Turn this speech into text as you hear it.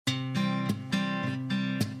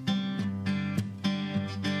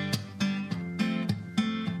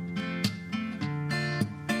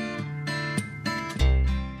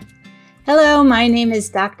Hello, my name is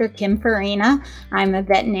Dr. Kim Farina. I'm a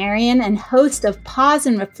veterinarian and host of Pause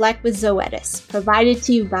and Reflect with Zoetis, provided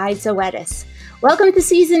to you by Zoetis. Welcome to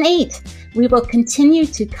Season 8. We will continue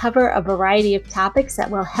to cover a variety of topics that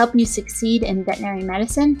will help you succeed in veterinary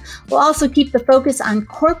medicine. We'll also keep the focus on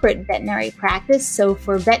corporate veterinary practice, so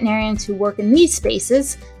for veterinarians who work in these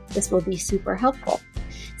spaces, this will be super helpful.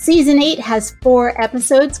 Season 8 has 4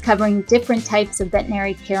 episodes covering different types of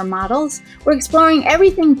veterinary care models. We're exploring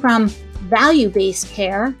everything from value-based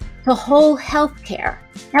care to whole health care.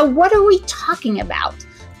 Now, what are we talking about?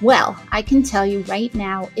 Well, I can tell you right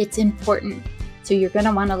now, it's important. So you're going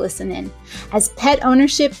to want to listen in. As pet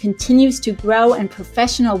ownership continues to grow and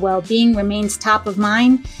professional well-being remains top of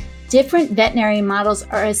mind, different veterinary models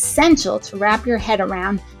are essential to wrap your head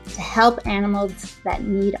around to help animals that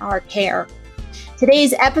need our care.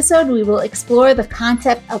 Today's episode, we will explore the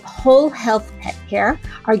concept of whole health pet care.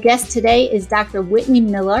 Our guest today is Dr. Whitney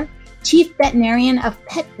Miller, Chief Veterinarian of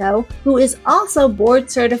Petco, who is also board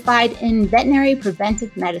certified in veterinary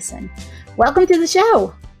preventive medicine. Welcome to the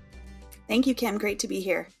show. Thank you, Kim. Great to be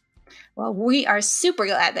here. Well, we are super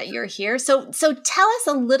glad that you're here. So tell us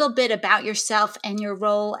a little bit about yourself and your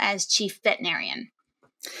role as Chief Veterinarian.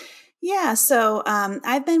 Yeah, so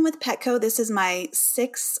I've been with Petco. This is my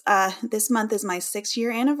this month is my 6-year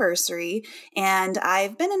anniversary, and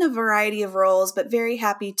I've been in a variety of roles, but very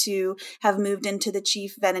happy to have moved into the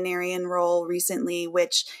chief veterinarian role recently,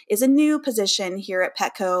 which is a new position here at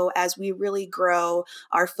Petco as we really grow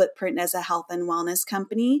our footprint as a health and wellness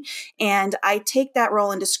company. And I take that role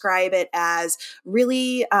and describe it as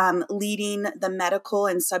really leading the medical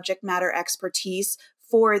and subject matter expertise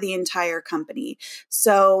for the entire company.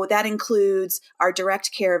 So that includes our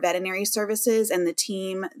direct care veterinary services and the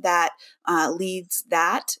team that leads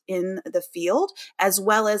that in the field, as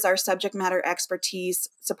well as our subject matter expertise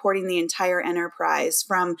supporting the entire enterprise,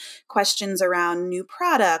 from questions around new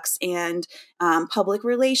products and public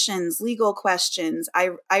relations, legal questions.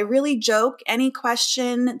 I really joke, any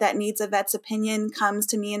question that needs a vet's opinion comes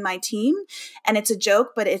to me and my team. And it's a joke,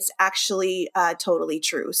 but it's actually totally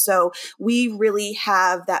true. So we really have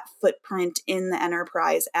that footprint in the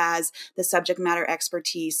enterprise as the subject matter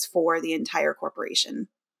expertise for the entire corporation.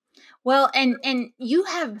 Well, and you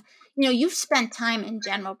have, you've spent time in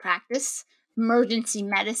general practice, emergency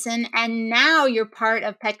medicine, and now you're part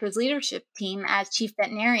of Petco's leadership team as chief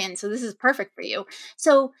veterinarian. So this is perfect for you.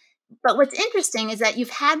 So, but what's interesting is that you've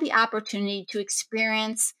had the opportunity to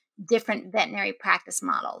experience different veterinary practice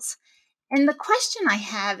models. And the question I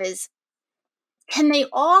have is, can they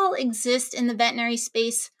all exist in the veterinary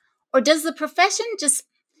space, or does the profession just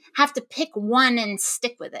have to pick one and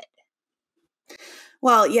stick with it?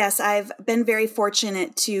 Well, yes, I've been very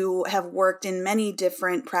fortunate to have worked in many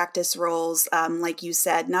different practice roles, like you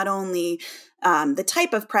said, not only the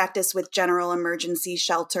type of practice with general emergency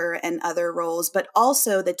shelter and other roles, but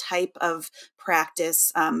also the type of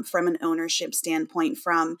practice from an ownership standpoint,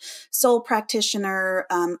 from sole practitioner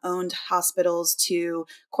owned hospitals to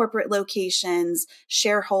corporate locations,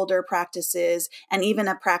 shareholder practices, and even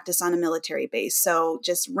a practice on a military base. So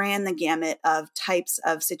just ran the gamut of types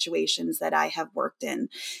of situations that I have worked in.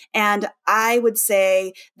 And I would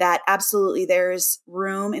say that absolutely there's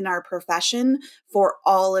room in our profession for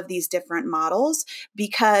all of these different models,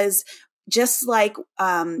 because just like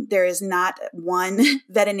there is not one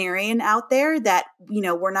veterinarian out there that,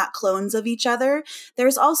 we're not clones of each other,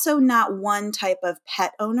 there's also not one type of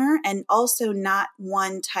pet owner and also not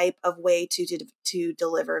one type of way to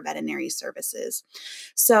deliver veterinary services.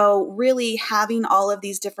 So really having all of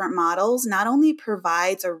these different models not only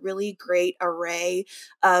provides a really great array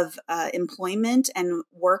of employment and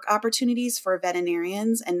work opportunities for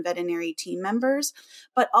veterinarians and veterinary team members,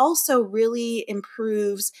 but also really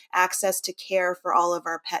improves access to care for all of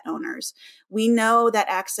our pet owners. We know that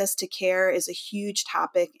access to care is a huge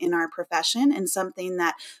topic in our profession and something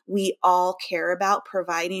that we all care about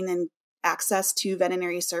providing and access to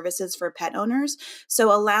veterinary services for pet owners.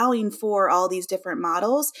 So allowing for all these different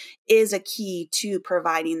models is a key to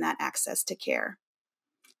providing that access to care.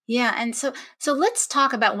 Yeah, and so let's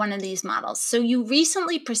talk about one of these models. So you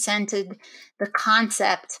recently presented the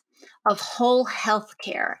concept of whole health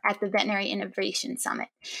care at the Veterinary Innovation Summit.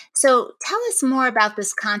 So tell us more about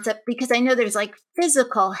this concept, because I know there's like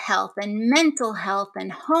physical health and mental health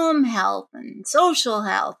and home health and social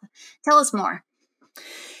health. Tell us more.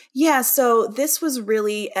 Yeah, so this was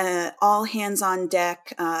really all hands on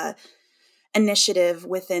deck initiative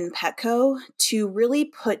within Petco to really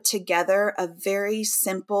put together a very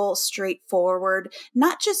simple, straightforward,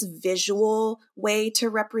 not just visual way to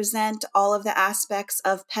represent all of the aspects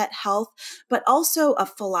of pet health, but also a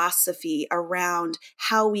philosophy around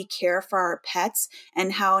how we care for our pets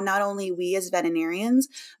and how not only we as veterinarians,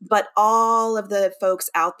 but all of the folks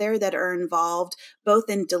out there that are involved both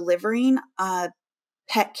in delivering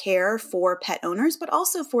pet care for pet owners, but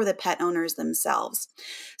also for the pet owners themselves.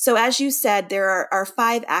 So as you said, there are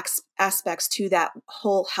five aspects to that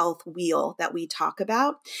whole health wheel that we talk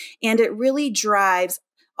about, and it really drives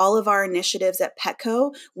all of our initiatives at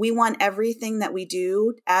Petco. We want everything that we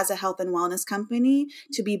do as a health and wellness company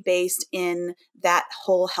to be based in that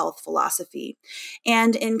whole health philosophy.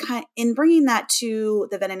 And in bringing that to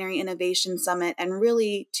the Veterinary Innovation Summit and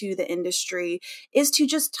really to the industry is to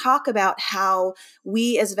just talk about how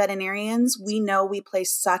we as veterinarians, we know we play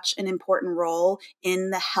such an important role in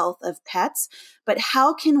the health of pets, but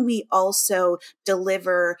how can we also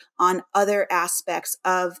deliver on other aspects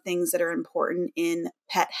of things that are important in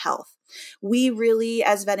pet health? We really,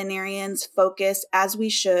 as veterinarians, focus, as we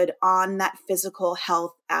should, on that physical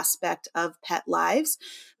health aspect of pet lives.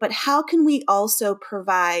 But how can we also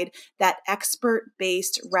provide that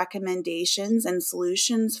expert-based recommendations and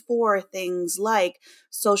solutions for things like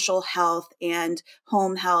social health and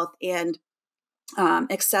home health and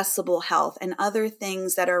accessible health and other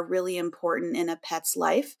things that are really important in a pet's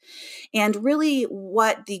life? And really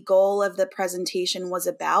what the goal of the presentation was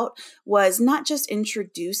about was not just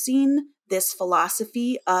introducing this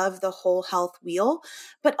philosophy of the whole health wheel,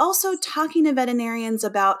 but also talking to veterinarians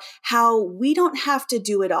about how we don't have to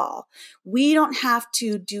do it all. We don't have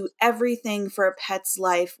to do everything for a pet's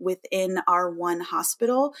life within our one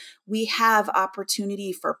hospital. We have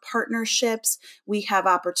opportunity for partnerships. We have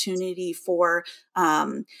opportunity for,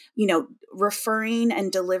 referring and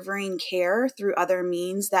delivering care through other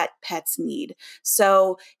means that pets need.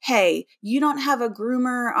 So, hey, you don't have a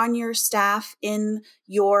groomer on your staff in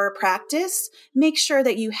your practice, make sure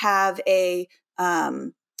that you have a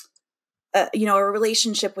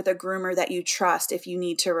relationship with a groomer that you trust if you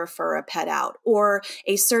need to refer a pet out, or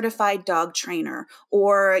a certified dog trainer,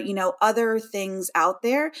 or, other things out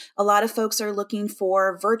there. A lot of folks are looking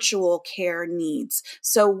for virtual care needs.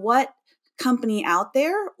 So what company out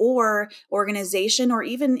there or organization or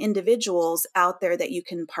even individuals out there that you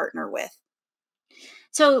can partner with?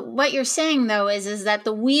 So what you're saying, though, is that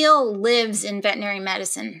the wheel lives in veterinary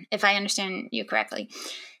medicine, if I understand you correctly.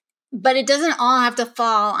 But it doesn't all have to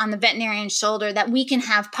fall on the veterinarian's shoulder, that we can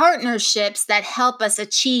have partnerships that help us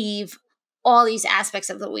achieve all these aspects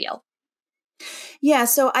of the wheel. Yeah,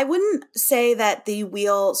 so I wouldn't say that the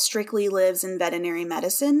wheel strictly lives in veterinary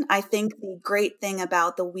medicine. I think the great thing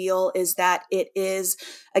about the wheel is that it is,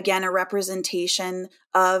 again, a representation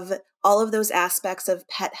of all of those aspects of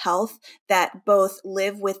pet health that both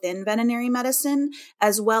live within veterinary medicine,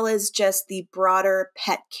 as well as just the broader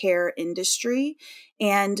pet care industry.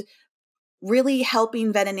 And really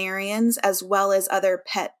helping veterinarians as well as other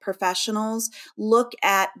pet professionals look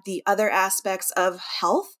at the other aspects of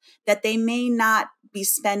health that they may not be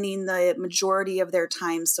spending the majority of their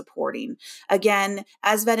time supporting. Again,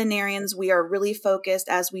 as veterinarians, we are really focused,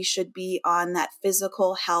 as we should be, on that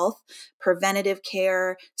physical health, preventative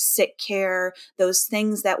care, sick care, those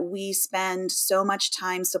things that we spend so much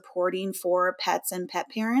time supporting for pets and pet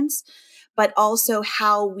parents, but also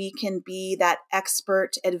how we can be that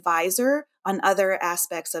expert advisor on other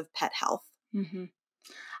aspects of pet health. Mm-hmm.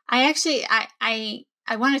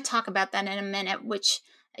 I want to talk about that in a minute, which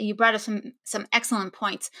you brought up some excellent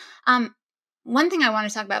points. One thing I want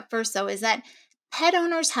to talk about first, though, is that pet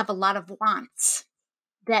owners have a lot of wants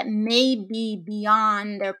that may be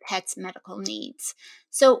beyond their pet's medical needs.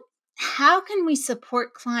 So how can we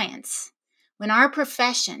support clients when our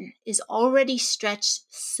profession is already stretched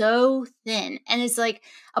so thin and it's like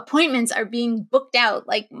appointments are being booked out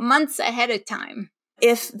like months ahead of time?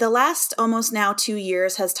 If the last almost now 2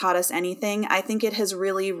 years has taught us anything, I think it has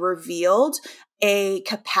really revealed a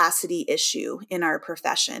capacity issue in our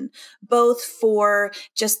profession, both for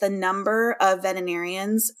just the number of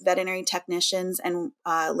veterinarians, veterinary technicians, and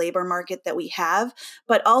labor market that we have,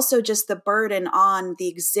 but also just the burden on the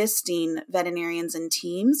existing veterinarians and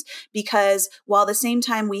teams, because while at the same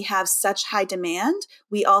time we have such high demand,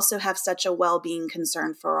 we also have such a well-being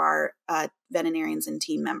concern for our veterinarians and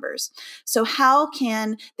team members. So how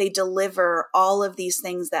can they deliver all of these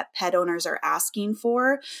things that pet owners are asking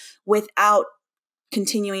for without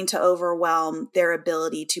continuing to overwhelm their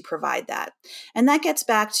ability to provide that? And that gets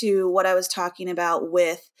back to what I was talking about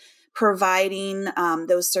with providing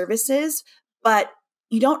those services, but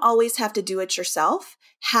you don't always have to do it yourself.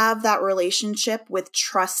 Have that relationship with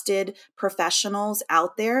trusted professionals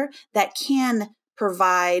out there that can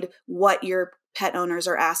provide what your pet owners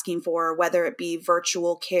are asking for, whether it be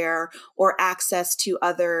virtual care or access to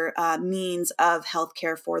other means of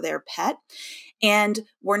healthcare for their pet. And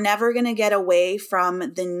we're never going to get away from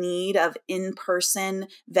the need of in-person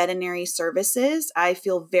veterinary services. I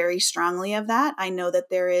feel very strongly of that. I know that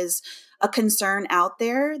there is a concern out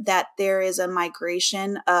there that there is a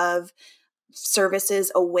migration of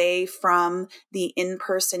services away from the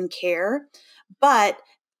in-person care, but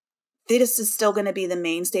this is still going to be the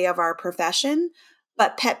mainstay of our profession.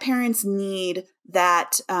 But pet parents need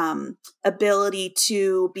that ability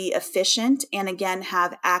to be efficient and, again,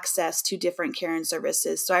 have access to different care and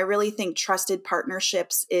services. So I really think trusted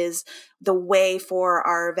partnerships is the way for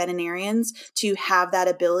our veterinarians to have that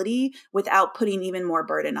ability without putting even more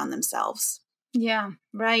burden on themselves. Yeah,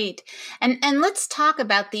 right. And let's talk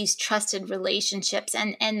about these trusted relationships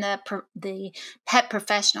and the pet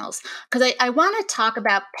professionals, because I want to talk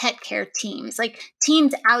about pet care teams, like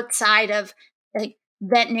teams outside of like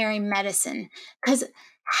veterinary medicine. Because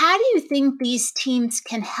how do you think these teams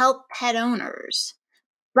can help pet owners,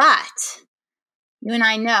 but you and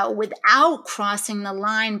I know, without crossing the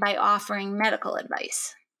line by offering medical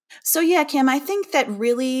advice? So yeah, Kim, I think that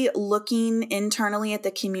really looking internally at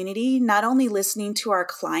the community, not only listening to our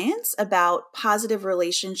clients about positive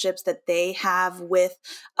relationships that they have with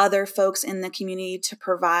other folks in the community to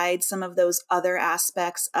provide some of those other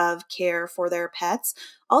aspects of care for their pets,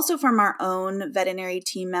 also from our own veterinary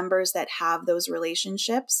team members that have those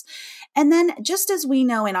relationships. And then just as we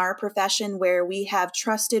know in our profession where we have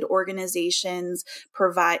trusted organizations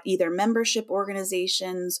provide either membership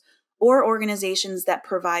organizations or organizations that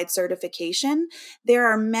provide certification, there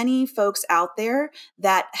are many folks out there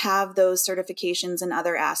that have those certifications in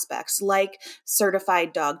other aspects, like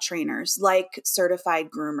certified dog trainers, like certified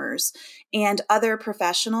groomers, and other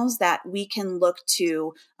professionals that we can look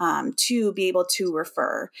to be able to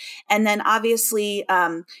refer. And then obviously,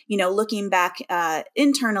 looking back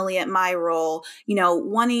internally at my role,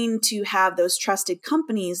 wanting to have those trusted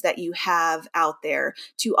companies that you have out there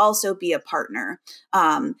to also be a partner.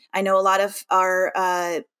 I know a lot of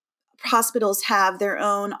our hospitals have their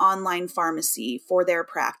own online pharmacy for their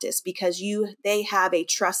practice because they have a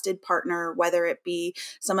trusted partner, whether it be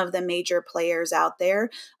some of the major players out there,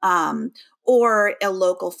 or a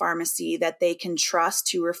local pharmacy that they can trust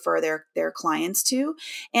to refer their clients to.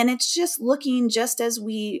 And it's just looking, just as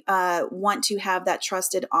we want to have that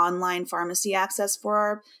trusted online pharmacy access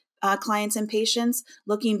for our clients and patients,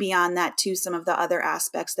 looking beyond that to some of the other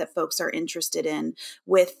aspects that folks are interested in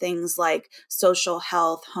with things like social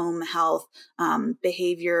health, home health,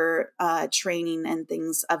 behavior training, and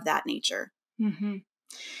things of that nature. Mm-hmm.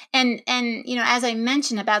 And as I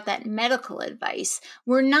mentioned about that medical advice,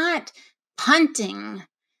 we're not punting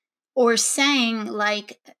or saying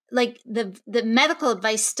like the medical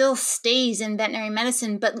advice still stays in veterinary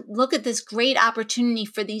medicine, but look at this great opportunity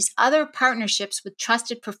for these other partnerships with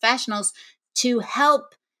trusted professionals to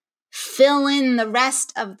help fill in the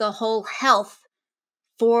rest of the whole health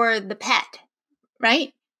for the pet,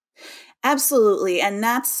 right? Absolutely. And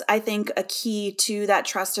that's, I think, a key to that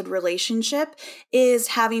trusted relationship is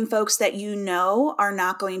having folks that are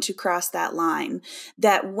not going to cross that line,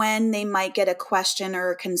 that when they might get a question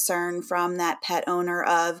or a concern from that pet owner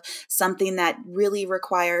of something that really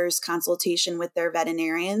requires consultation with their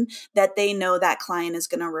veterinarian, that they know that client is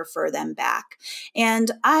going to refer them back.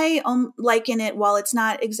 And I liken it, while it's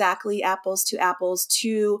not exactly apples to apples,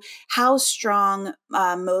 to how strong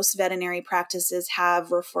most veterinary practices have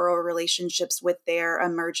referral relationships with their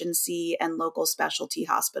emergency and local specialty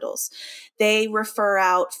hospitals. They refer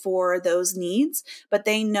out for those needs, but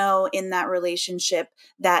they know in that relationship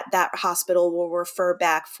that that hospital will refer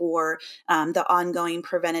back for the ongoing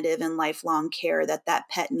preventative and lifelong care that that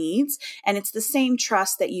pet needs. And it's the same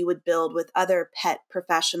trust that you would build with other pet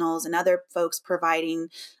professionals and other folks providing,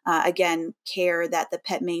 again, care that the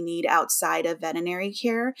pet may need outside of veterinary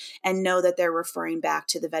care, and know that they're referring back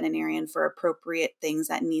to the veterinarian for appropriate things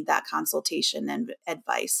that need that consultation and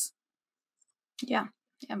advice. Yeah,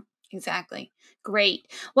 exactly. Great.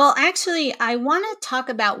 Well, actually, I want to talk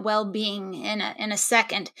about well-being in a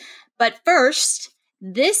second, but first,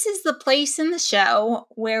 this is the place in the show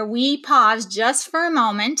where we pause just for a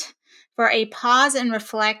moment for a pause and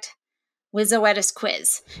reflect with Zoetis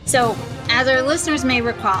quiz. So, as our listeners may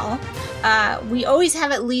recall, we always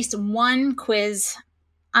have at least one quiz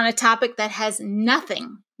on a topic that has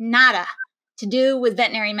nada, to do with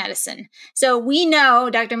veterinary medicine. So we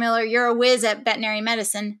know, Dr. Miller, you're a whiz at veterinary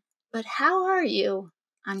medicine, but how are you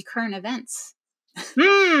on current events?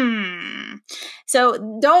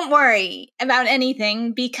 So don't worry about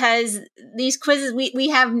anything because these quizzes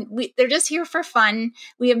they're just here for fun.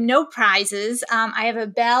 We have no prizes. I have a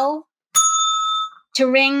bell to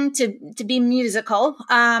ring to be musical.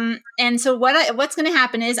 And so what's going to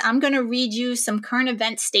happen is I'm going to read you some current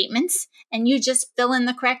event statements and you just fill in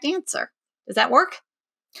the correct answer. Does that work?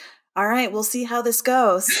 All right, we'll see how this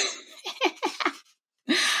goes.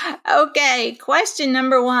 Okay, question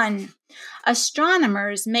number 1.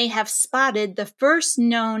 Astronomers may have spotted the first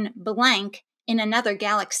known blank in another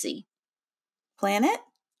galaxy. Planet?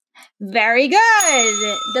 Very good.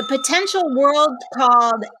 The potential world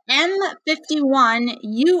called M51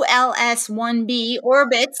 ULS-1b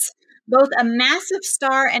orbits both a massive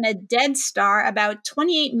star and a dead star about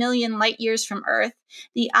 28 million light years from Earth.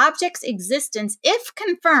 The object's existence, if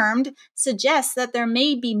confirmed, suggests that there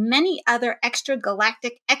may be many other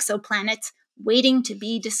extragalactic exoplanets waiting to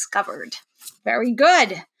be discovered. Very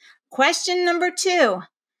good. Question number 2.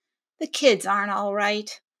 The kids aren't all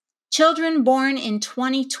right. Children born in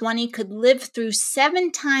 2020 could live through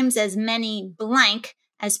 7 times as many blank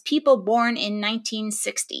as people born in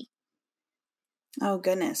 1960. Oh,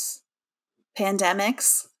 goodness.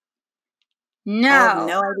 Pandemics? No. I have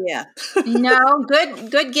no idea. No,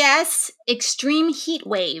 good guess. Extreme heat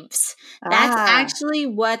waves. That's actually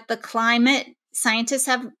what the climate scientists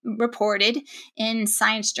have reported in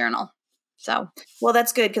Science Journal. So, well,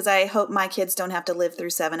 that's good because I hope my kids don't have to live through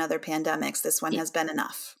 7 other pandemics. This one has been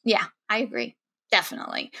enough. Yeah, I agree.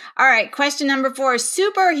 Definitely. All right, question number 4,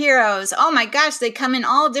 superheroes. Oh my gosh, they come in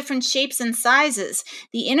all different shapes and sizes.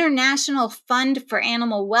 The International Fund for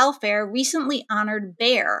Animal Welfare recently honored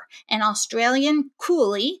Bear, an Australian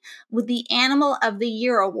coolie, with the Animal of the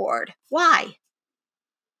Year award. Why?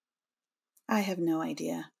 I have no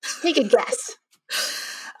idea. Take a guess.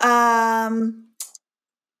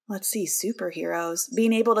 Let's see, superheroes.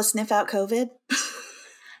 Being able to sniff out COVID?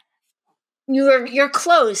 You're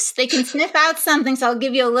close. They can sniff out something, so I'll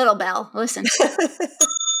give you a little bell. Listen.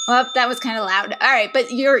 Well, that was kind of loud. All right,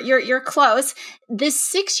 but you're close.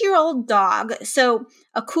 This 6-year-old dog, so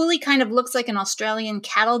a coolie kind of looks like an Australian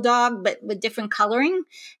cattle dog, but with different coloring,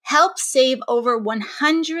 helped save over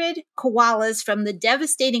 100 koalas from the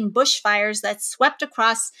devastating bushfires that swept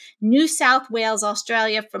across New South Wales,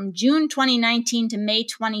 Australia from June 2019 to May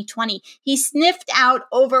 2020. He sniffed out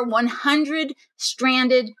over 100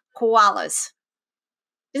 stranded koalas.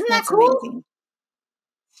 Isn't that cool? Amazing.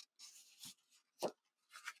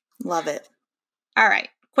 Love it. All right.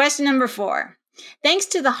 Question number 4. Thanks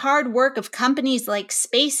to the hard work of companies like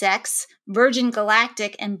SpaceX, Virgin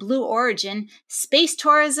Galactic, and Blue Origin, space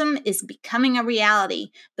tourism is becoming a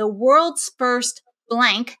reality. The world's first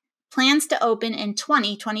blank plans to open in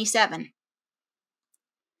 2027.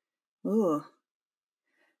 Ooh.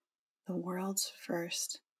 The world's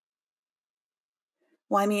first.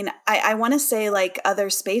 Well, I mean, I want to say like other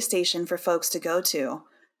space station for folks to go to.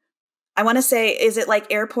 I want to say, is it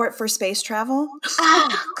like airport for space travel?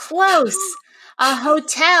 Close. A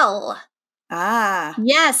hotel.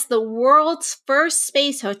 Yes, the world's first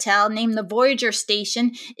space hotel, named the Voyager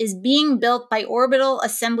Station, is being built by Orbital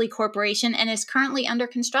Assembly Corporation and is currently under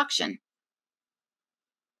construction.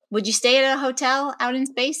 Would you stay at a hotel out in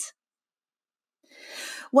space?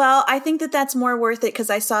 Well, I think that that's more worth it because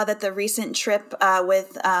I saw that the recent trip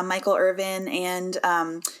with Michael Irvin and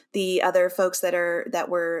the other folks that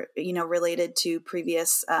were related to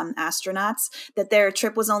previous astronauts, that their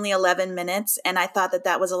trip was only 11 minutes, and I thought that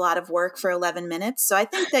that was a lot of work for 11 minutes. So I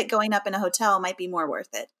think that going up in a hotel might be more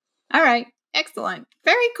worth it. All right, excellent,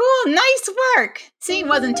 very cool, nice work. See, it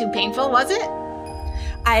wasn't too painful, was it?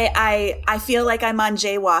 I feel like I'm on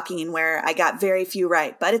jaywalking where I got very few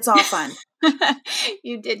right, but it's all fun.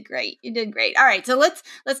 You did great. You did great. All right. So let's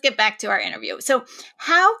get back to our interview. So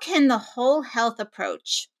how can the whole health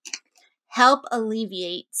approach help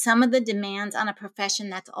alleviate some of the demands on a profession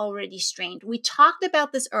that's already strained? We talked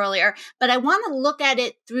about this earlier, but I want to look at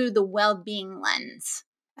it through the well-being lens.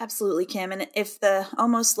 Absolutely, Kim. And if the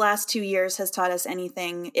almost last 2 years has taught us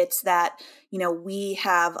anything, it's that, we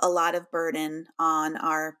have a lot of burden on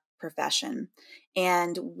our profession.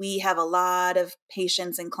 And we have a lot of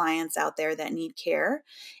patients and clients out there that need care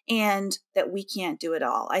and that we can't do it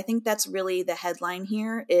all. I think that's really the headline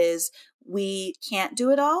here is we can't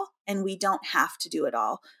do it all and we don't have to do it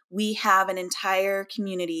all. We have an entire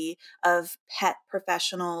community of pet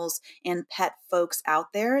professionals and pet folks out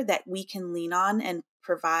there that we can lean on and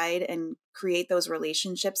provide and create those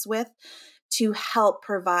relationships with to help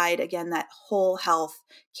provide, again, that whole health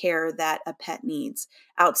care that a pet needs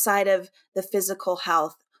outside of the physical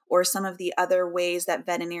health or some of the other ways that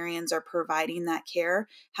veterinarians are providing that care,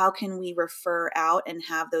 how can we refer out and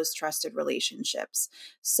have those trusted relationships?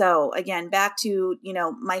 So again, back to,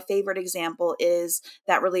 my favorite example is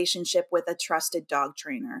that relationship with a trusted dog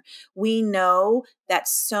trainer. We know that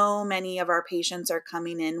so many of our patients are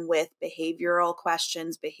coming in with behavioral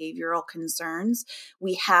questions, behavioral concerns.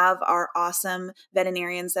 We have our awesome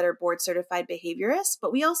veterinarians that are board certified behaviorists,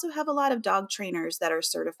 but we also have a lot of dog trainers that are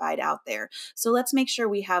certified out there. So let's make sure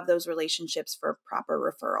we have those relationships for proper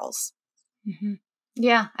referrals. Mm-hmm.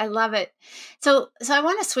 Yeah, I love it. So I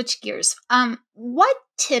want to switch gears. What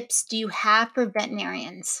tips do you have for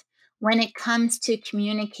veterinarians when it comes to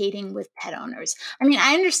communicating with pet owners? I mean,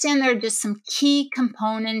 I understand there are just some key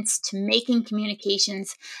components to making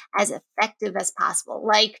communications as effective as possible,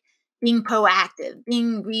 like being proactive,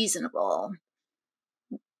 being reasonable.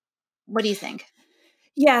 What do you think?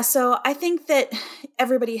 Yeah, so I think that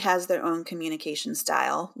everybody has their own communication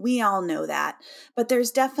style. We all know that. But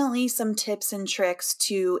there's definitely some tips and tricks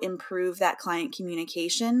to improve that client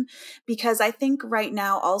communication because I think right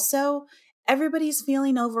now also everybody's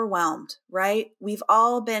feeling overwhelmed, right? We've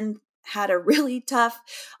all been had a really tough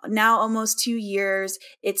now almost 2 years.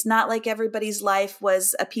 It's not like everybody's life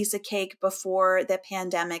was a piece of cake before the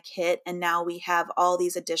pandemic hit, and now we have all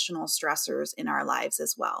these additional stressors in our lives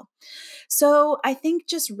as well. So I think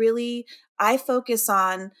just really, I focus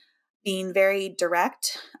on being very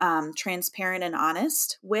direct, transparent, and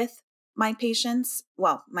honest with my patients.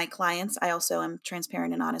 Well, my clients. I also am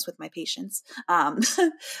transparent and honest with my patients,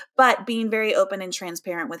 but being very open and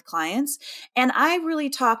transparent with clients. And I really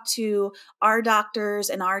talk to our doctors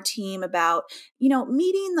and our team about,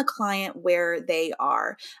 meeting the client where they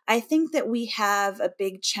are. I think that we have a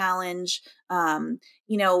big challenge. You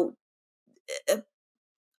know,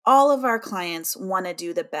 all of our clients want to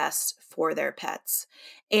do the best for their pets.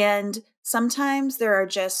 And sometimes there are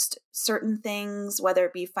just certain things, whether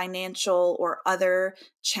it be financial or other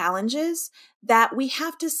challenges, that we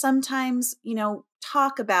have to sometimes,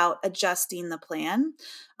 talk about adjusting the plan,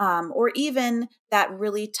 or even that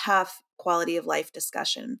really tough quality of life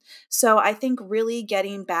discussion. So I think really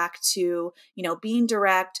getting back to, being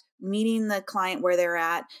direct, meeting the client where they're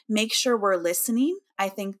at, make sure we're listening. I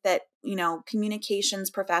think that, communications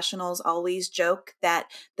professionals always joke that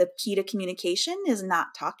the key to communication is not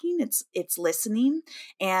talking, it's listening.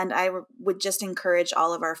 And would just encourage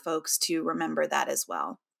all of our folks to remember that as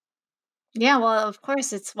well. Yeah, well, of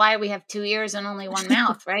course, it's why we have two ears and only one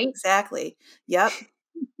mouth, right? Exactly. Yep.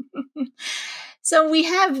 So we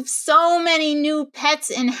have so many new pets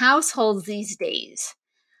in households these days.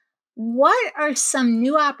 What are some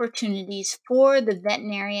new opportunities for the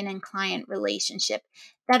veterinarian and client relationship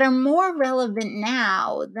that are more relevant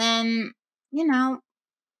now than, you know,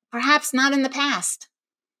 perhaps not in the past?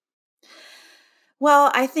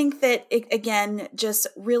 Well, I think that it, again, just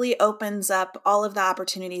really opens up all of the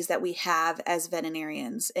opportunities that we have as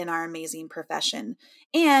veterinarians in our amazing profession.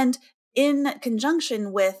 And in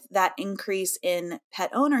conjunction with that increase in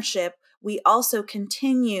pet ownership, we also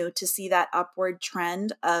continue to see that upward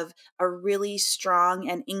trend of a really strong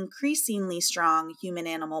and increasingly strong human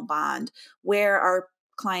animal bond where our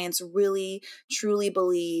clients really truly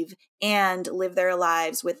believe and live their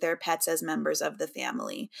lives with their pets as members of the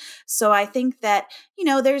family. So I think that,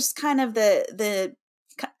 there's kind of the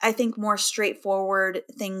I think more straightforward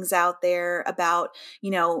things out there about,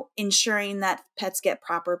 ensuring that pets get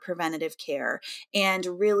proper preventative care and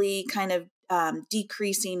really kind of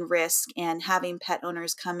decreasing risk and having pet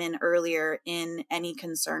owners come in earlier in any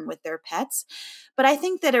concern with their pets. But I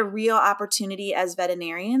think that a real opportunity as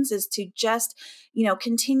veterinarians is to just,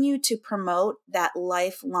 continue to promote that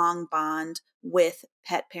lifelong bond with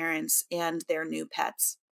pet parents and their new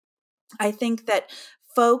pets. I think that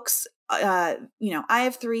folks, I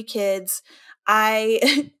have 3 kids.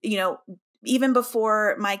 I, even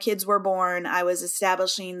before my kids were born, I was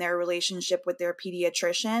establishing their relationship with their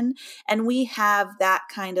pediatrician, and we have that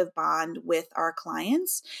kind of bond with our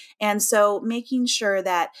clients. And so making sure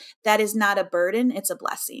that that is not a burden, it's a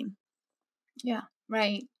blessing. Yeah,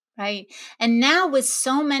 right, right. And now with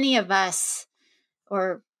so many of us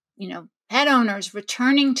or, pet owners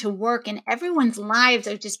returning to work and everyone's lives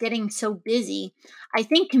are just getting so busy, I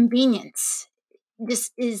think convenience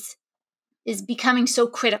just is becoming so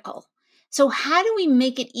critical. So how do we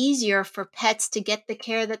make it easier for pets to get the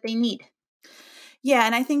care that they need? Yeah,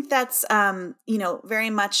 and I think that's very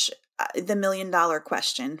much the $1 million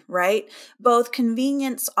question, right? Both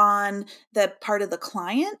convenience on the part of the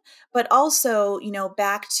client, but also,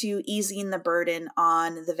 back to easing the burden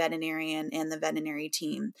on the veterinarian and the veterinary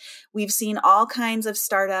team. We've seen all kinds of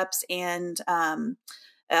startups and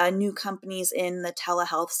new companies in the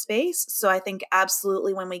telehealth space. So I think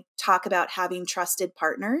absolutely when we talk about having trusted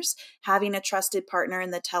partners, having a trusted partner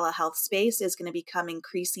in the telehealth space is going to become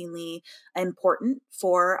increasingly important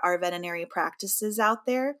for our veterinary practices out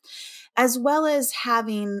there, as well as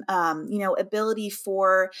having, ability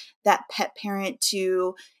for that pet parent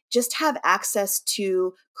to just have access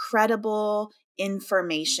to credible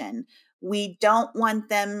information. We don't want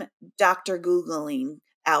them Dr. Googling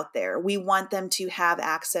out there. We want them to have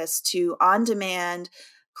access to on-demand,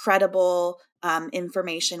 credible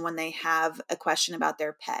information when they have a question about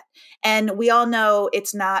their pet. And we all know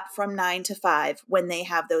it's not from 9 to 5 when they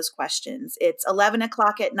have those questions. It's 11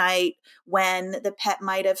 o'clock at night when the pet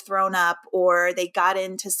might have thrown up or they got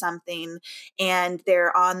into something and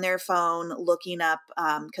they're on their phone looking up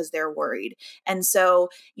because they're worried. And so,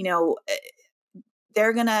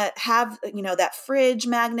 they're going to have, that fridge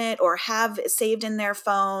magnet or have saved in their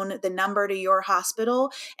phone the number to your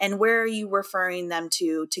hospital and where are you referring them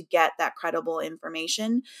to get that credible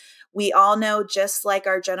information. We all know, just like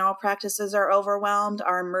our general practices are overwhelmed,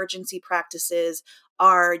 our emergency practices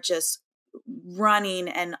are just running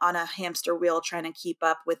and on a hamster wheel trying to keep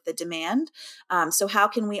up with the demand. So how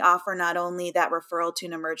can we offer not only that referral to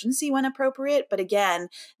an emergency when appropriate, but again,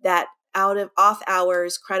 that out of off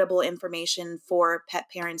hours, credible information for pet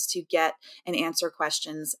parents to get and answer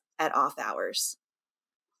questions at off hours.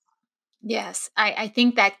 Yes, I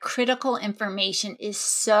think that critical information is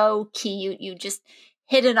so key. You just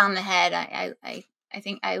hit it on the head. I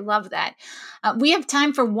think I love that. We have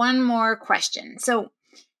time for one more question. So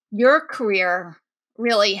your career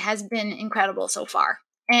really has been incredible so far.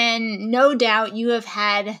 And no doubt you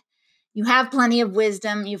have plenty of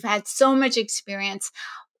wisdom. You've had so much experience.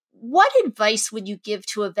 What advice would you give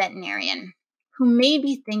to a veterinarian who may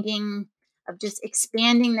be thinking of just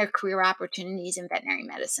expanding their career opportunities in veterinary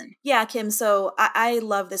medicine? Yeah, Kim. So I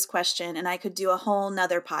love this question, and I could do a whole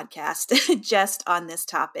nother podcast just on this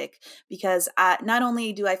topic because not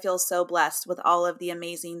only do I feel so blessed with all of the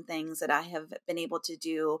amazing things that I have been able to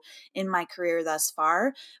do in my career thus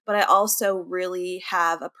far, but I also really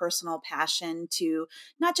have a personal passion to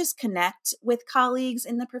not just connect with colleagues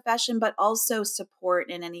in the profession, but also support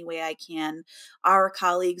in any way I can our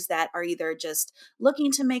colleagues that are either just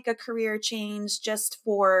looking to make a career change just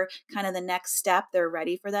for kind of the next step. They're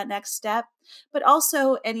ready for that next step, but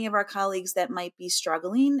also any of our colleagues that might be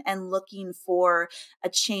struggling and looking for a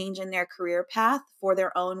change in their career path for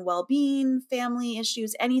their own well-being, family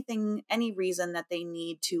issues, anything, any reason that they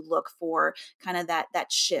need to look for kind of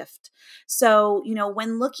that shift. So,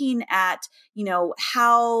 when looking at,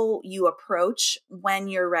 how you approach when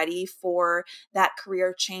you're ready for that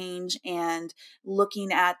career change and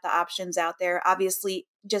looking at the options out there, obviously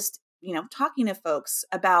just talking to folks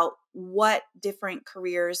about what different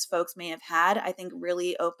careers folks may have had, I think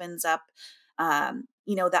really opens up,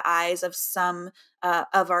 the eyes of some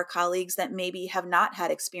of our colleagues that maybe have not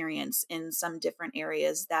had experience in some different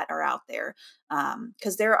areas that are out there,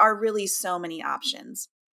 because there are really so many options.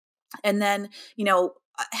 And then,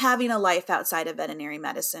 having a life outside of veterinary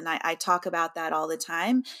medicine. I talk about that all the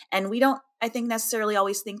time. And we don't, I think, necessarily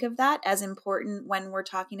always think of that as important when we're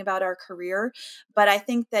talking about our career. But I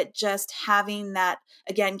think that just having that,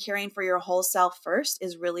 again, caring for your whole self first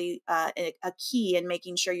is really a key in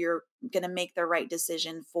making sure you're going to make the right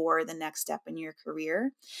decision for the next step in your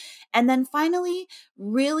career. And then finally,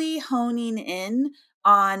 really honing in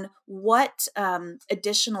on what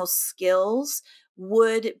additional skills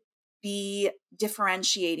would be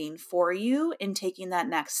differentiating for you in taking that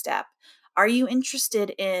next step. Are you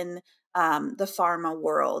interested in the pharma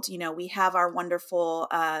world? We have our wonderful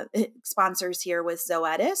sponsors here with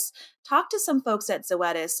Zoetis. Talk to some folks at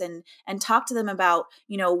Zoetis and talk to them about,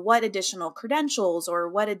 what additional credentials or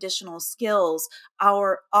what additional skills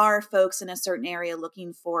are folks in a certain area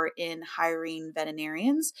looking for in hiring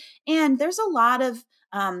veterinarians. And there's a lot of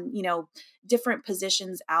different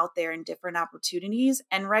positions out there and different opportunities.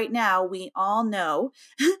 And right now, we all know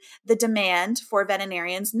the demand for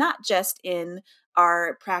veterinarians, not just in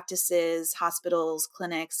our practices, hospitals,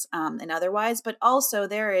 clinics, and otherwise, but also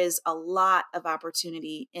there is a lot of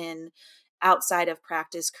opportunity in outside of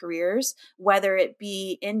practice careers, whether it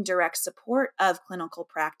be in direct support of clinical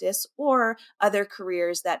practice or other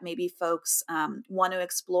careers that maybe folks want to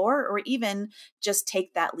explore or even just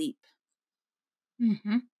take that leap.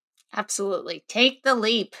 Mm-hmm. Absolutely. Take the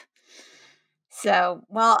leap. So,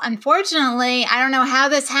 well, unfortunately, I don't know how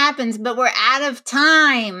this happens, but we're out of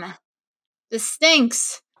time. This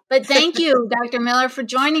stinks. But thank you, Dr. Miller, for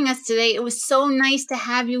joining us today. It was so nice to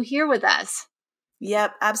have you here with us.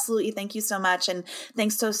 Yep, absolutely. Thank you so much. And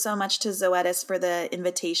thanks so much to Zoetis for the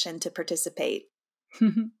invitation to participate.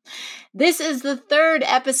 This is the third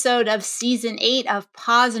episode of Season 8 of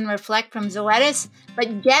Pause and Reflect from Zoetis,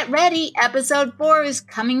 but get ready, Episode 4 is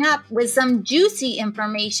coming up with some juicy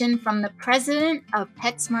information from the president of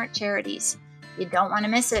PetSmart Charities. You don't want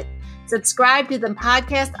to miss it. Subscribe to the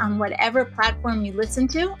podcast on whatever platform you listen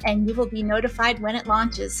to, and you will be notified when it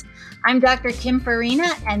launches. I'm Dr. Kim Farina,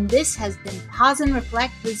 and this has been Pause and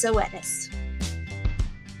Reflect with Zoetis.